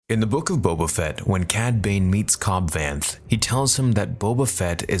In the book of Boba Fett, when Cad Bane meets Cobb Vanth, he tells him that Boba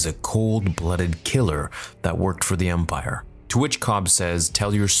Fett is a cold-blooded killer that worked for the Empire. To which Cobb says,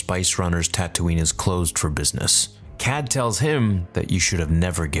 "Tell your spice runners Tatooine is closed for business." Cad tells him that you should have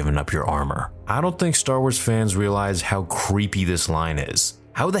never given up your armor. I don't think Star Wars fans realize how creepy this line is.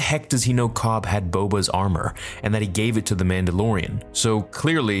 How the heck does he know Cobb had Boba's armor and that he gave it to the Mandalorian? So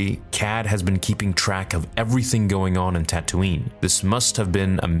clearly, Cad has been keeping track of everything going on in Tatooine. This must have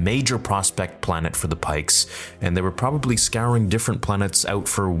been a major prospect planet for the Pikes, and they were probably scouring different planets out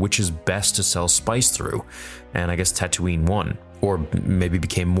for which is best to sell spice through. And I guess Tatooine won. Or maybe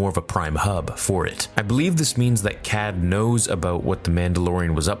became more of a prime hub for it. I believe this means that Cad knows about what the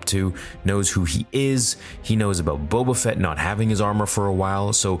Mandalorian was up to, knows who he is, he knows about Boba Fett not having his armor for a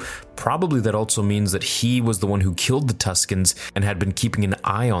while, so probably that also means that he was the one who killed the Tuskens and had been keeping an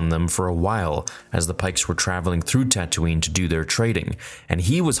eye on them for a while as the Pikes were traveling through Tatooine to do their trading, and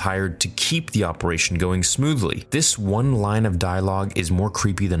he was hired to keep the operation going smoothly. This one line of dialogue is more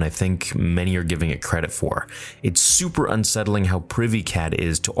creepy than I think many are giving it credit for. It's super unsettling how privy Cad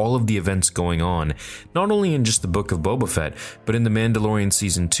is to all of the events going on, not only in just the book of Boba Fett, but in The Mandalorian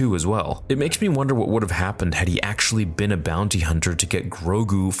Season 2 as well. It makes me wonder what would have happened had he actually been a bounty hunter to get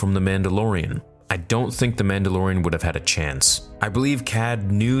Grogu from the Mandalorian. I don't think the Mandalorian would have had a chance. I believe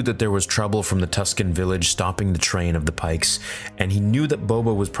Cad knew that there was trouble from the Tusken village stopping the train of the Pikes, and he knew that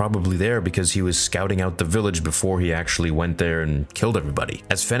Boba was probably there because he was scouting out the village before he actually went there and killed everybody.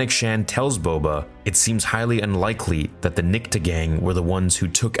 As Fennec Shand tells Boba, it seems highly unlikely that the Nikta gang were the ones who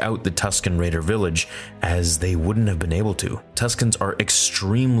took out the Tusken Raider village, as they wouldn't have been able to. Tuskens are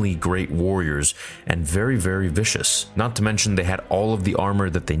extremely great warriors and very, very vicious. Not to mention they had all of the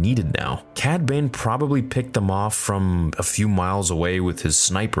armor that they needed now. Cad Bane probably picked them off from a few miles away with his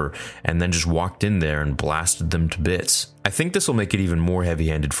sniper and then just walked in there and blasted them to bits. I think this will make it even more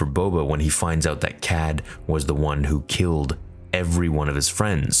heavy-handed for Boba when he finds out that Cad was the one who killed every one of his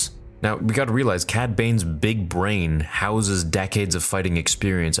friends. Now, we gotta realize Cad Bane's big brain houses decades of fighting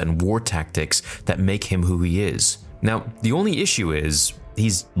experience and war tactics that make him who he is. Now, the only issue is,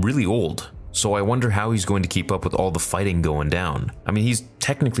 he's really old. So I wonder how he's going to keep up with all the fighting going down. I mean, he's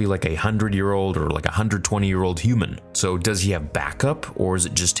technically like a 100-year-old or like a 120-year-old human. So does he have backup, or is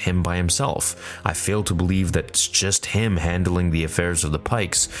it just him by himself? I fail to believe that it's just him handling the affairs of the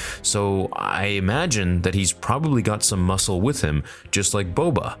Pikes. So I imagine that he's probably got some muscle with him, just like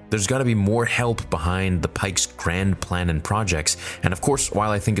Boba. There's got to be more help behind the Pikes' grand plan and projects. And of course,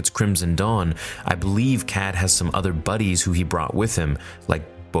 while I think it's Crimson Dawn, I believe Cad has some other buddies who he brought with him, like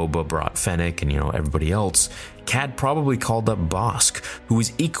Boba brought Fennec and, everybody else. Cad probably called up Bosk, who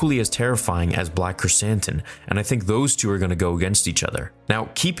is equally as terrifying as Black Chrysanthemum, and I think those two are going to go against each other. Now,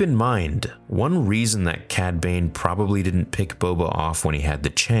 keep in mind, one reason that Cad Bane probably didn't pick Boba off when he had the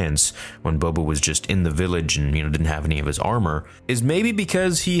chance, when Boba was just in the village and, didn't have any of his armor, is maybe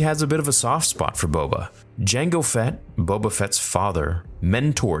because he has a bit of a soft spot for Boba. Jango Fett, Boba Fett's father,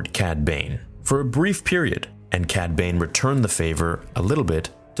 mentored Cad Bane for a brief period, and Cad Bane returned the favor a little bit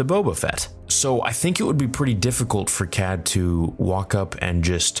to Boba Fett. So I think it would be pretty difficult for Cad to walk up and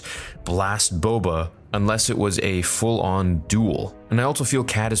just blast Boba unless it was a full-on duel. And I also feel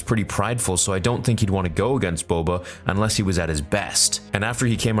Cad is pretty prideful, so I don't think he'd want to go against Boba unless he was at his best. And after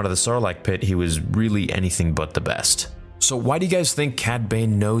he came out of the Sarlacc pit, he was really anything but the best. So why do you guys think Cad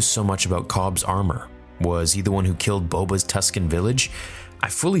Bane knows so much about Cobb's armor? Was he the one who killed Boba's Tusken village? I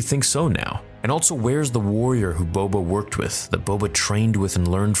fully think so now. And also, where's the warrior who Boba worked with, that Boba trained with and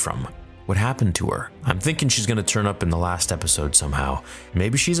learned from? What happened to her? I'm thinking she's going to turn up in the last episode somehow.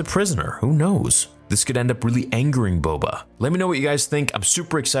 Maybe she's a prisoner, who knows? This could end up really angering Boba. Let me know what you guys think. I'm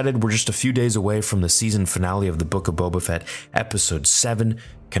super excited. We're just a few days away from the season finale of the Book of Boba Fett, episode 7.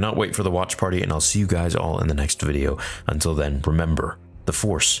 Cannot wait for the watch party, and I'll see you guys all in the next video. Until then, remember, the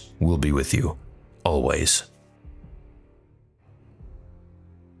Force will be with you, always.